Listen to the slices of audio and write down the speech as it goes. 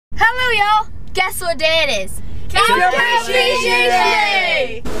Hello, y'all. Guess what day it is? Appreciation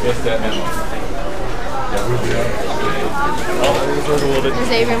Day! There's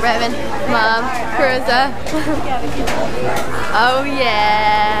Avery and Brevin, Mom, Carissa. Oh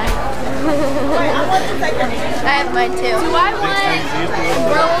yeah. I have mine too. Do I want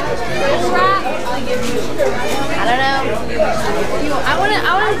rolled wrap? I don't know. I want to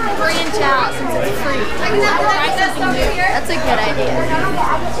branch out since it's free. Try something new. That's a good idea.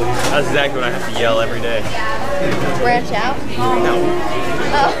 That's exactly what I have to yell every day. Branch out? No.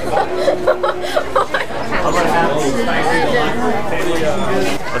 Oh.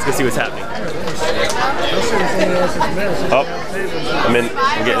 Let's go see what's happening. Oh, I'm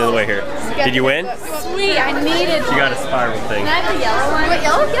getting in the way here. Did you win? Sweet, I needed. You got a spiral thing. Can I have the yellow one? What,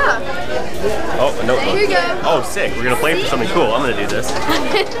 yellow? Yeah. Oh, a notebook. Here you go. Oh, sick. We're gonna play for something cool. I'm gonna do this.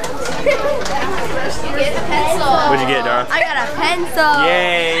 You get a pencil. What'd you get, Dara? I got a pencil.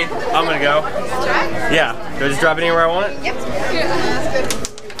 Yay! I'm gonna go. Yeah. Do I just drop it anywhere I want? Yep. Yeah, that's good.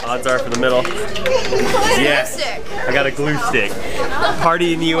 Odds are for the middle. Yes. I got a glue stick.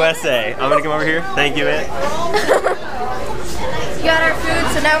 Party in the USA. I'm gonna come over here. Thank you, man. We got our food,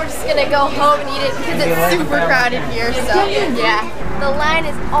 so now we're just gonna go home and eat it because it's super crowded here. So yeah, the line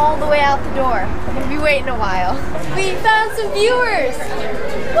is all the way out the door. We're gonna be waiting a while. We found some viewers.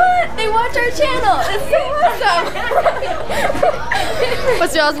 What? They watch our channel. It's so awesome.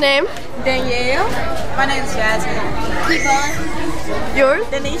 What's y'all's name? Danielle. My name's Jasmine. Keep on. Yours?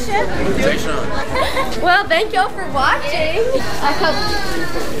 Denisha. Well, thank y'all for watching.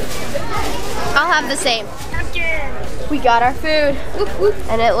 I'll have the same. We got our food,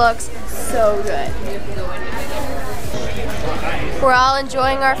 and it looks so good. We're all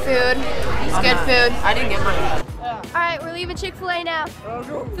enjoying our food. It's good food. I didn't get mine. Alright, we're leaving Chick-fil-A now.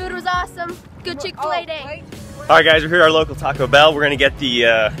 Food was awesome. Good Chick-fil-A day. Alright guys, we're here at our local Taco Bell. We're gonna get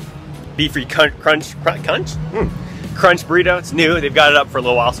the beefy crunch burrito. It's new. They've got it up for a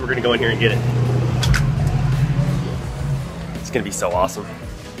little while, so we're gonna go in here and get it. It's gonna be so awesome.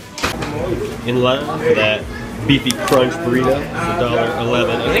 In line for that beefy crunch burrito, it's $1.11.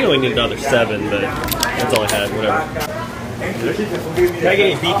 I think I only need $1.07, but that's all I had. Whatever. Can I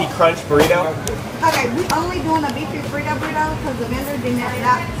get a beefy crunch burrito? Okay, we only doing a beefy frito burrito because the vendor did not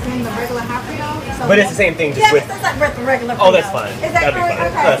send the regular half burrito. So but it's the same thing, just with. It's like with the regular burrito. Oh, that's fine. Is that That'd be correct? fine.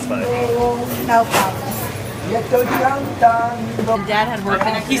 Okay. That's fine. No problem. Dad had work.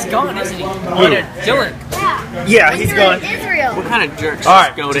 He's gone, isn't he? Dylan. Yeah, he's gone. Israel. What kind of jerks All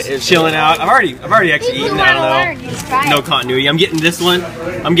right, go to Israel? chilling out. I've already actually eaten. I don't know. No continuity. I'm getting this one.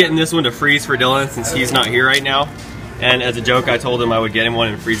 I'm getting this one to freeze for Dylan since he's not here right now. And as a joke, I told him I would get him one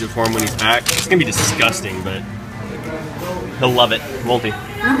and freeze it for him when he's back. It's gonna be disgusting, but he'll love it, won't he?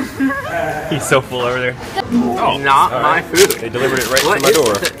 He's so full over there. Oh, not my food. They delivered it right to my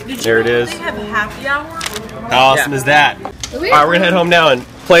door. There it is. They have a happy hour? How awesome is that? All right, we're gonna head home now and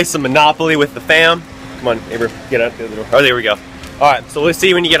play some Monopoly with the fam. Come on, Avery, get out the door. Oh, there we go. All right, so we'll see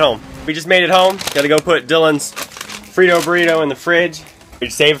you when you get home. We just made it home. Got to go put Dylan's Frito burrito in the fridge. We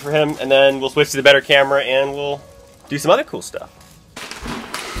just save it for him, and then we'll switch to the better camera and we'll do some other cool stuff.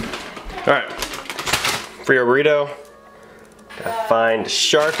 All right, Frito burrito. Gotta find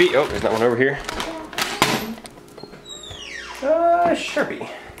Sharpie. Oh, there's not one over here. Sharpie.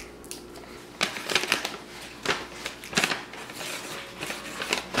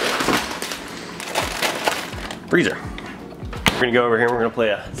 Freezer. We're gonna go over here and we're gonna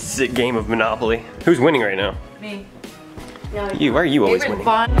play a sick game of Monopoly. Who's winning right now? Me. You, why are you always winning?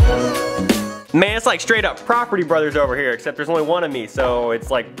 Man, it's like straight up Property Brothers over here, except there's only one of me, so it's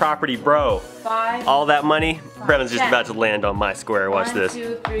like Property Bro. 5. All that money, Brevin's just about to land on my square. Watch this. 1,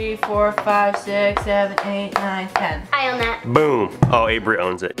 2, 3, 4, 5, 6, 7, 8, 9, 10. I own that. Boom. Oh, Avery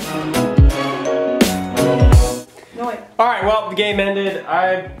owns it. No, wait. All right, well, the game ended.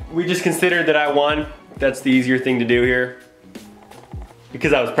 We just considered that I won. That's the easier thing to do here.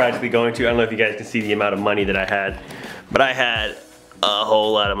 Because I was practically going to. I don't know if you guys can see the amount of money that I had, but I had a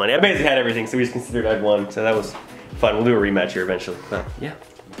whole lot of money. I basically had everything, so we just considered I'd won. So that was fun. We'll do a rematch here eventually. But yeah.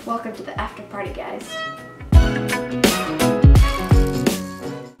 Welcome to the after party, guys.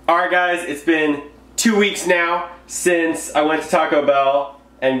 All right, guys, it's been 2 weeks now since I went to Taco Bell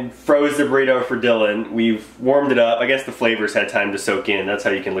and froze the burrito for Dylan. We've warmed it up. I guess the flavors had time to soak in. That's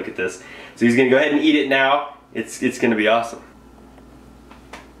how you can look at this. So he's gonna go ahead and eat it now. It's gonna be awesome.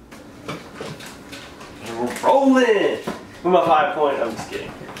 And we're rolling with my 5 point. I'm just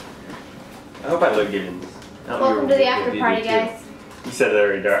kidding. I hope I look good in this. Welcome to the after party, guys. You said that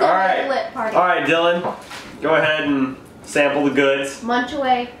already, Dara. All right. Lit party. All right, Dylan. Go ahead and sample the goods. Munch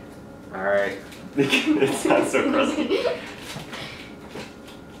away. All right. It sounds so crusty.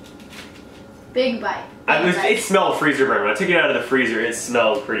 Big bite. It smelled freezer burn. When I took it out of the freezer, it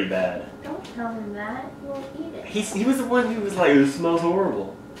smelled pretty bad. Don't tell him that. He won't eat it. He was the one who was like, it smells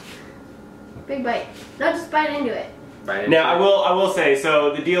horrible. Big bite. No, just bite into it. Now I will say,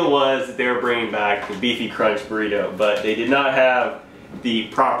 so the deal was that they were bringing back the beefy crunch burrito, but they did not have the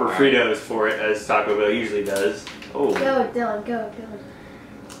proper Fritos for it as Taco Bell usually does. Oh. Go, Dylan. Go.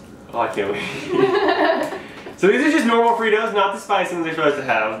 Oh, I can't wait. So these are just normal Fritos, not the spicy ones they're supposed to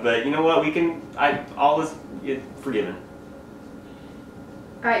have. But you know what? All is forgiven.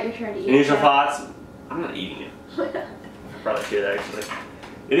 All right, your turn to eat. Initial thoughts? I'm not eating it. I probably should actually.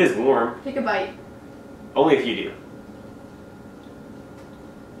 It is warm. Take a bite. Only if you do.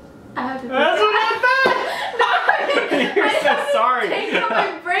 I have to. That's what I thought. You're so sorry. Take out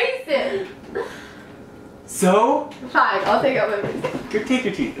my braces. So? Fine, I'll take out my braces. Go take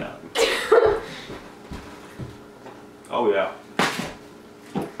your teeth out. Oh yeah.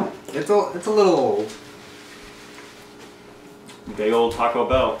 It's a little old. Big old Taco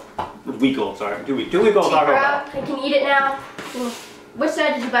Bell. Week old, sorry. 2 week old Taco Bell. I can eat it now. Which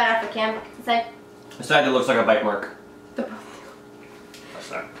side did you bite off of, Cam? The side? The side that looks like a bite mark. The That's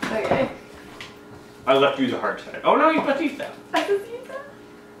that. Okay. I left you the hard side. Oh no, you put teeth down. I can see that.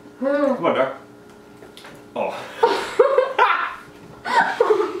 Come on, Doc. Oh.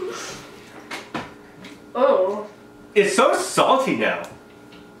 Oh. It's so salty now.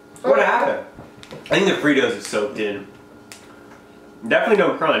 What happened? I think the Fritos is soaked in. Definitely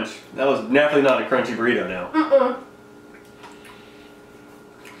no crunch. That was definitely not a crunchy burrito now.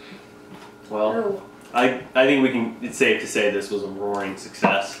 Well, Oh. I think it's safe to say this was a roaring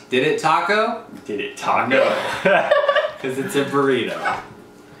success. Did it taco? Did it taco? No. Because it's a burrito.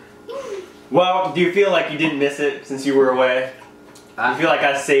 Well, do you feel like you didn't miss it since you were away? Do you feel like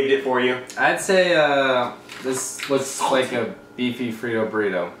I saved it for you? I'd say this was like a beefy frito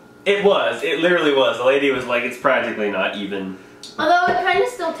burrito. It was. It literally was. The lady was like, it's practically not even. Although it kind of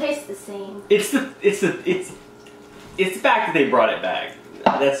still tastes the same. It's the fact that they brought it back.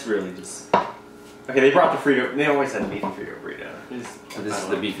 That's really just. Okay, they brought the Frito. They always had the beefy Frito burrito. So this is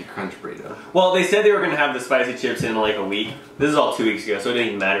the beefy crunch burrito. Well, they said they were going to have the spicy chips in like a week. This is all 2 weeks ago, so it didn't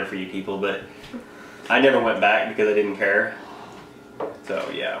even matter for you people. But I never went back because I didn't care. So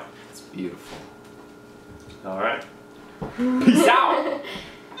yeah, It's beautiful. all right. Peace out.